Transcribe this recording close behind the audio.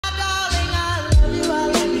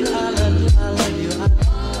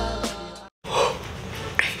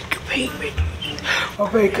baby.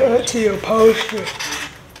 I'll make Auntie a poster.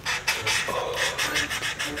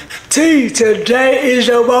 T, today is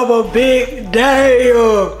your mama big day,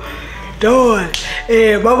 Dawn.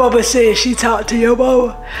 And my mama said she talked to your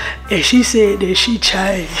mama, and she said that she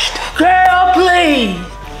changed. Girl, please.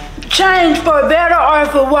 Change for better or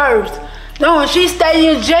for worse. Dawn, she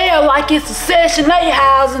stay in jail like it's a Section 8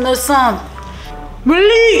 housing or something.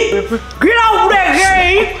 Malik, get off that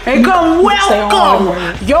game and come welcome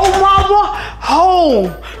your mama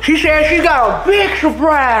home. She said she got a big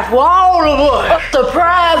surprise for all of us. A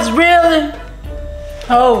surprise, really?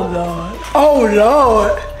 Oh, Lord. Oh,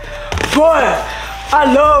 Lord. Boy,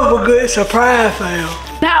 I love a good surprise, fam.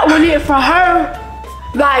 Not when it's from her.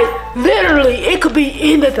 Like, literally, it could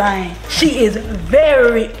be anything. She is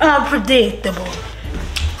very unpredictable.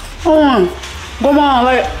 Come on,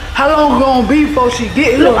 like, how long it gonna be before she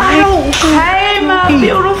get here? Hey, my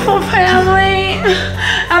beautiful family.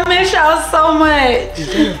 I miss y'all so much. Is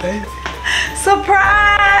that a baby? Surprise!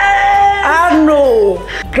 I know.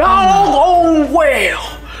 Doggone well.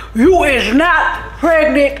 You is not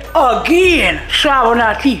pregnant again,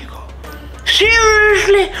 Sabanatika.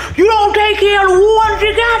 Seriously? You don't take care of the ones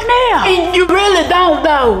you got now? And you really don't,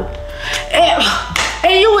 though.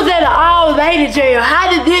 And you was at an all-lady jail. How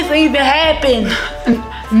did this even happen?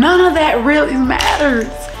 None of that really matters.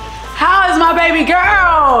 How is my baby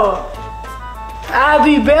girl? I'll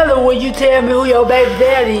be better when you tell me who your baby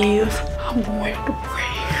daddy is. I'm going to pray.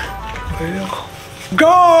 Well,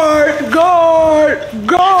 guard!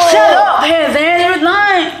 Shut up, hands and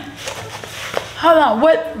everything. Hold on,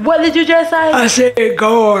 what did you just say? I said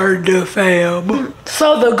guard the fam.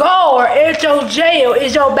 So the guard at your jail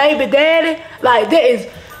is your baby daddy? Like, that is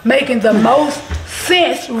making the most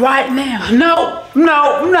sense right now. No,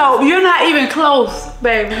 you're not even close,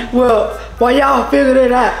 baby. Well, while y'all figure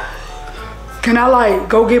it out, can I like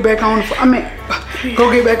go get back on the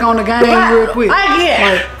game real quick? I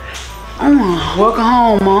get. Welcome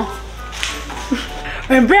home, Mom.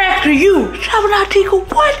 And back to you, Sabanatika,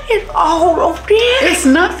 what is all of this? It's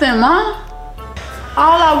nothing, Mom.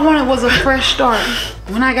 All I wanted was a fresh start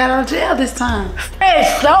when I got out of jail this time.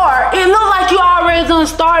 Fresh start? It looked like you already done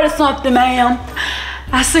started something, ma'am.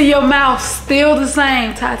 I see your mouth still the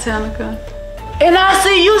same, Titanica. And I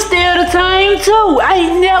see you still the same too. I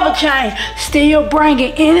ain't never changed. Still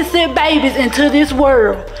bringing innocent babies into this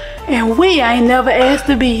world. And we ain't never asked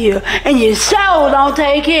to be here. And you sure don't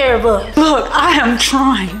take care of us. Look, I am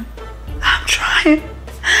trying.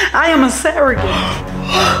 I am a surrogate.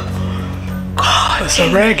 God, a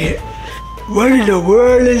surrogate? What in the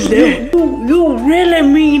world is that? You really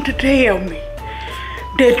mean to tell me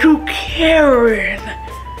that you carrying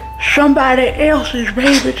somebody else's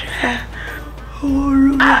baby child?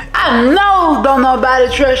 I know don't nobody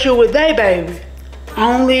trust you with their baby.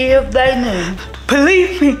 Only if they knew.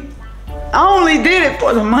 Believe me, I only did it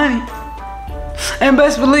for the money. And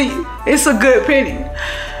best believe, it's a good penny.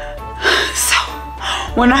 So,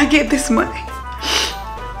 when I get this money,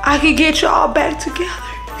 I can get y'all back together.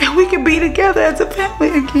 And we can be together as a family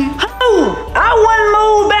again. I wouldn't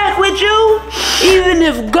move back with you, even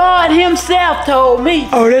if God himself told me.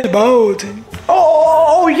 Oh, that's bold.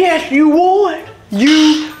 Oh, yes, you would.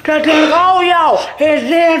 You, Titanic, all y'all, and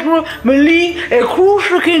Sandra, Malik, and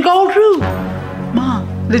Crucial can go too.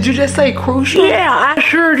 Mom, did you just say Crucial? Yeah, I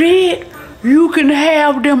sure did. You can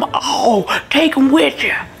have them all. Take them with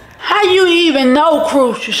you. How you even know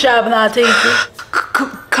Crucial, Sabanatika?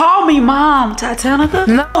 Call me Mom, Titanica.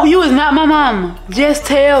 No, you is not my mama. Just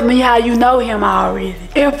tell me how you know him already.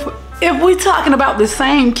 If we talking about the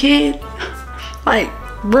same kid, like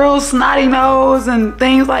real snotty nose and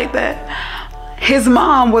things like that, his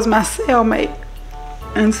mom was my cellmate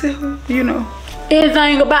until, you know.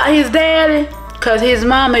 Anything about his daddy? Cause his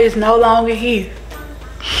mama is no longer here.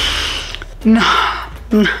 No,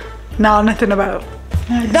 nothing about it.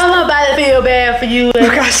 Don't nobody feel bad for you. Look,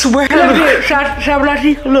 I swear.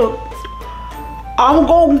 Look, I'm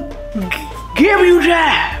gonna give you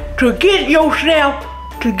time to get yourself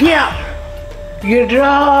together. Get a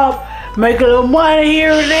job, make a little money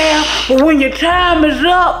here and there, but when your time is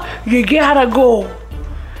up, you gotta go.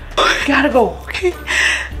 Okay.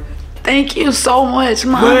 Thank you so much,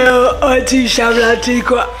 Mom. Well, Auntie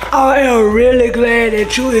Sabanatika, I am really glad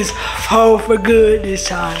that you is home for good this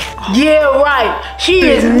time. Yeah, right. She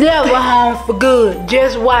is never home for good.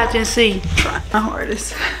 Just watch and see. Try my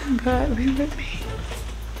hardest. God be with me.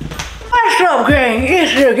 What's up, gang?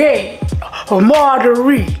 It's the gang,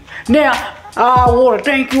 Marjorie. Now, I want to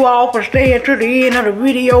thank you all for staying to the end of the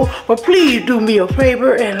video, but please do me a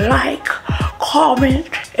favor and like, comment,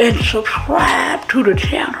 and subscribe to the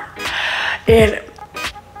channel. And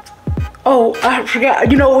Oh, I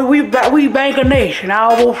forgot. You know, we Bank a Nation. I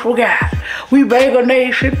almost forgot. We Bank a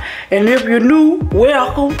Nation, and if you're new,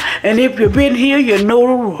 welcome. And if you've been here, you know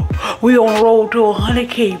the rule. We on the road to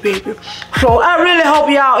 100K, baby. So I really hope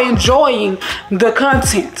y'all enjoying the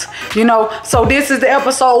content. You know, so this is the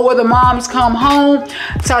episode where the moms come home.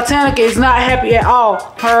 Titanic is not happy at all.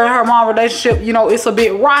 Her and her mom relationship, you know, it's a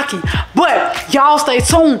bit rocky. But y'all stay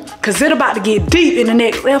tuned, because it's about to get deep in the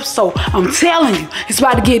next episode. I'm telling you, it's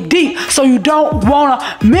about to get deep. So you don't want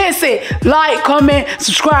to miss it. Like, comment,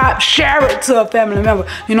 subscribe, share it to a family member.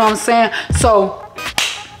 You know what I'm saying? So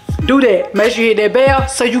do that. Make sure you hit that bell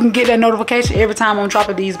so you can get that notification every time I'm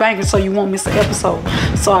dropping these bangers, so you won't miss an episode.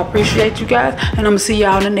 So I appreciate you guys, and I'm going to see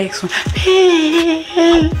y'all in the next one.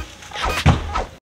 Peace.